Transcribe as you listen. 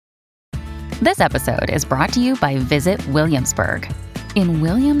This episode is brought to you by Visit Williamsburg. In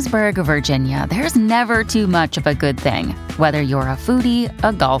Williamsburg, Virginia, there's never too much of a good thing. Whether you're a foodie,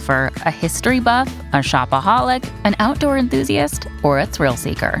 a golfer, a history buff, a shopaholic, an outdoor enthusiast, or a thrill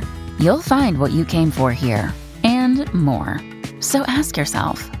seeker, you'll find what you came for here and more. So ask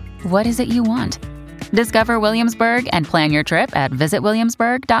yourself, what is it you want? Discover Williamsburg and plan your trip at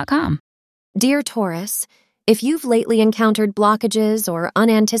visitwilliamsburg.com. Dear Taurus, if you've lately encountered blockages or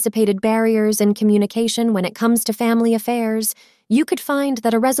unanticipated barriers in communication when it comes to family affairs, you could find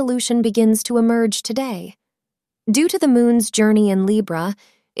that a resolution begins to emerge today. Due to the moon's journey in Libra,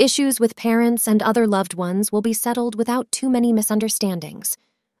 issues with parents and other loved ones will be settled without too many misunderstandings.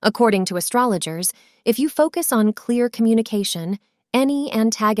 According to astrologers, if you focus on clear communication, any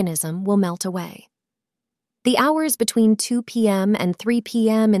antagonism will melt away. The hours between 2 p.m. and 3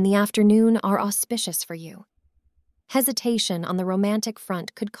 p.m. in the afternoon are auspicious for you. Hesitation on the romantic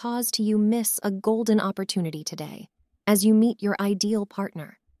front could cause you miss a golden opportunity today as you meet your ideal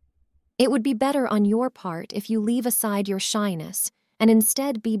partner. It would be better on your part if you leave aside your shyness and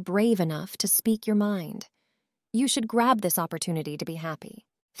instead be brave enough to speak your mind. You should grab this opportunity to be happy.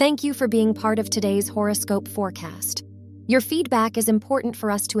 Thank you for being part of today's horoscope forecast. Your feedback is important for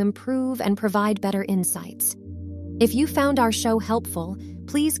us to improve and provide better insights. If you found our show helpful,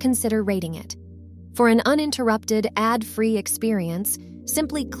 please consider rating it. For an uninterrupted, ad-free experience,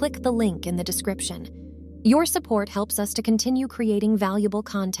 simply click the link in the description. Your support helps us to continue creating valuable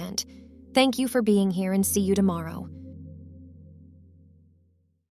content. Thank you for being here and see you tomorrow.